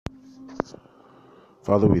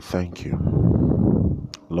Father, we thank you.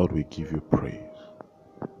 Lord, we give you praise.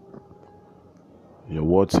 Your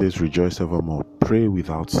word says, rejoice evermore, pray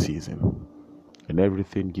without ceasing. In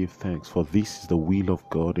everything give thanks, for this is the will of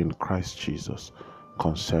God in Christ Jesus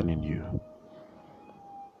concerning you.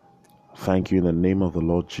 Thank you in the name of the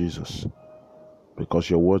Lord Jesus, because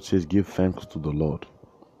your word says, give thanks to the Lord.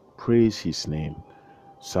 Praise his name.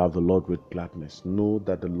 Serve the Lord with gladness. Know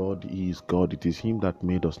that the Lord is God. It is him that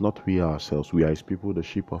made us, not we ourselves. We are his people, the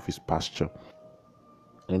sheep of his pasture.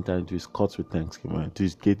 Enter into his courts with thanksgiving, into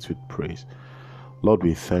his gates with praise. Lord,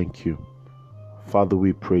 we thank you. Father,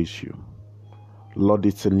 we praise you. Lord,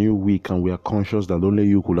 it's a new week and we are conscious that only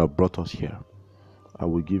you could have brought us here. I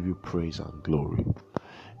will give you praise and glory.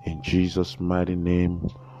 In Jesus' mighty name,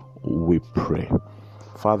 we pray.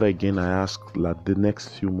 Father, again, I ask that the next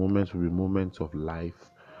few moments will be moments of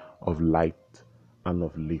life, of light, and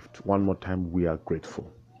of lift. One more time, we are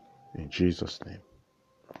grateful. In Jesus' name.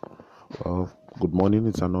 Well, good morning.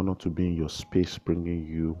 It's an honor to be in your space, bringing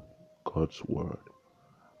you God's word.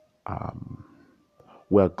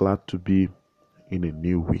 We are glad to be in a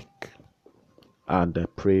new week. And I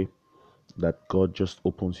pray that God just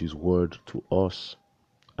opens his word to us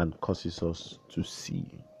and causes us to see.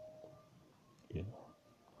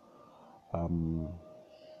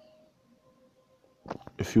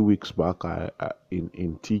 A few weeks back,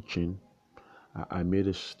 in teaching, I made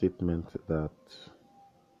a statement that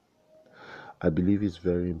I believe is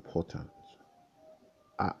very important.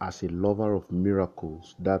 As a lover of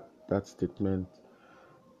miracles, that statement,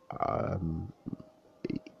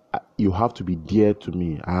 you have to be dear to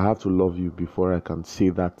me. I have to love you before I can say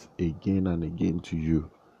that again and again to you.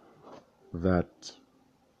 That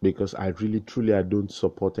because I really, truly, I don't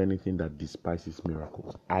support anything that despises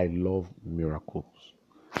miracles. I love miracles.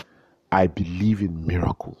 I believe in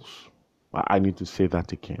miracles. I need to say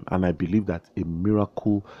that again. And I believe that a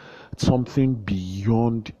miracle, something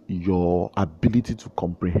beyond your ability to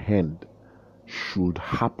comprehend, should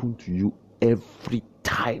happen to you every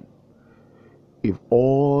time. If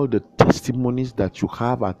all the testimonies that you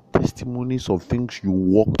have are testimonies of things you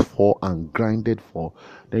worked for and grinded for,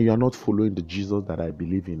 then you are not following the Jesus that I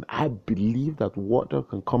believe in. I believe that water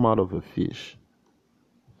can come out of a fish.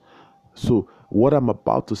 So what I'm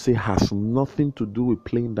about to say has nothing to do with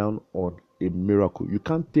playing down on a miracle. You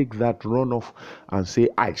can't take that, run off and say,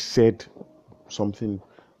 I said something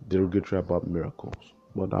derogatory about miracles.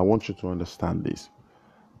 But I want you to understand this,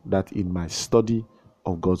 that in my study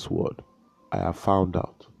of God's word, I have found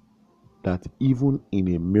out that even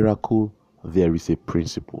in a miracle, there is a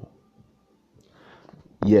principle.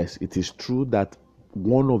 Yes, it is true that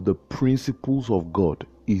one of the principles of God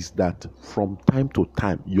is that from time to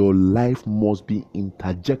time, your life must be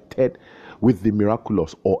interjected with the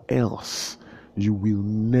miraculous, or else you will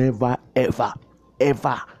never, ever,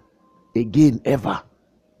 ever, again, ever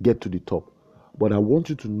get to the top. But I want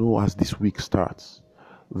you to know as this week starts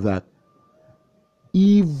that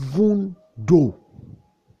even though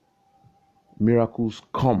miracles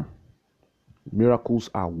come, miracles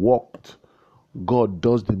are worked, God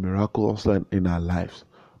does the miracles in our lives,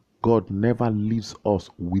 God never leaves us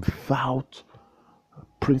without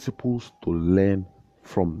principles to learn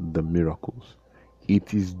from the miracles.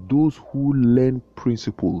 It is those who learn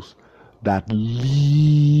principles that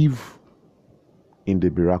live in the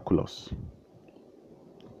miraculous.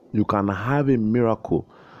 You can have a miracle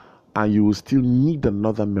and you will still need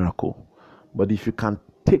another miracle. But if you can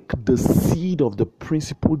take the seed of the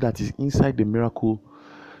principle that is inside the miracle,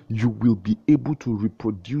 you will be able to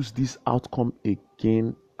reproduce this outcome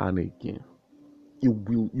again and again. You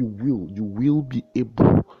will be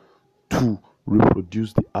able to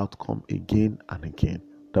reproduce the outcome again and again.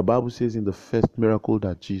 The Bible says in the first miracle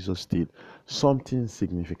that Jesus did, something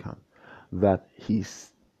significant, that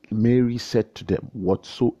Mary said to them,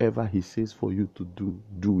 whatsoever he says for you to do,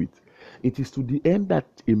 do it. It is to the end that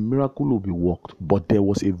a miracle will be worked, but there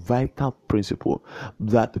was a vital principle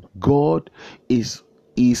that God is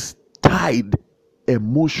tied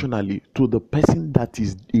emotionally to the person that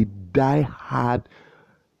is a die-hard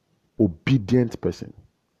obedient person.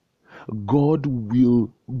 God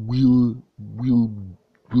will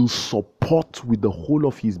support with the whole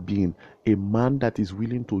of his being a man that is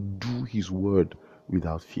willing to do his word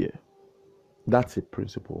without fear. That's a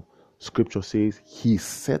principle. Scripture says he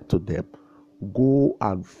said to them, go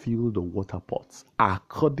and fill the water pots.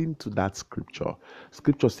 According to that scripture,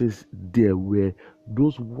 scripture says there were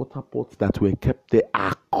those water pots that were kept there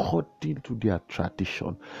according to their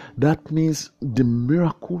tradition. That means the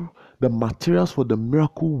miracle, the materials for the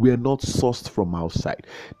miracle were not sourced from outside.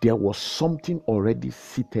 There was something already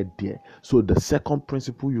seated there. So the second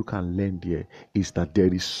principle you can learn there is that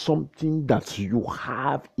there is something that you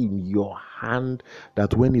have in your hand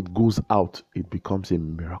that when it goes out, it becomes a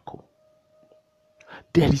miracle.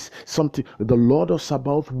 There is something. The Lord of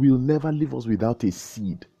Sabaoth will never leave us without a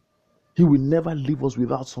seed. He will never leave us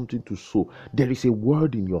without something to sow. There is a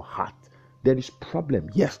word in your heart. There is problem,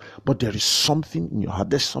 yes, but there is something in your heart.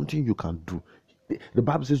 There's something you can do. The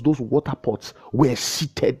Bible says those water pots were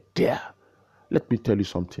seated there. Let me tell you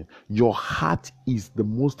something. Your heart is the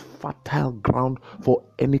most fertile ground for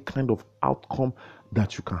any kind of outcome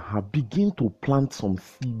that you can have. Begin to plant some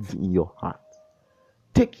seeds in your heart.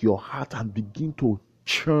 Take your heart and begin to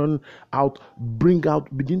churn out, bring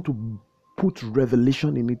out, begin to put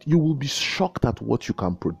revelation in it. You will be shocked at what you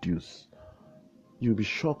can produce. You'll be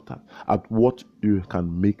shocked at what you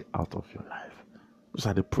can make out of your life. Those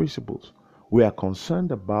are the principles. We are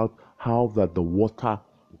concerned about how that the water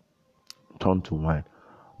turned to wine.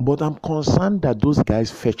 But I'm concerned that those guys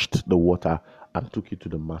fetched the water and took it to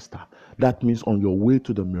the master. That means on your way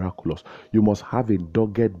to the miraculous, you must have a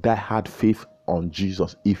dogged, die-hard faith on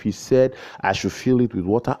Jesus. If he said, I should fill it with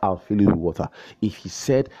water, I'll fill it with water. If he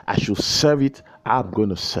said, I should serve it, I'm going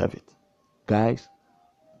to serve it. Guys,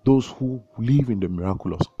 those who live in the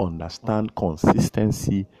miraculous understand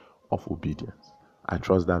consistency of obedience. I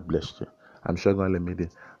trust that blessed you. I'm sure God let me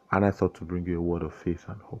this. And I thought to bring you a word of faith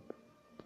and hope.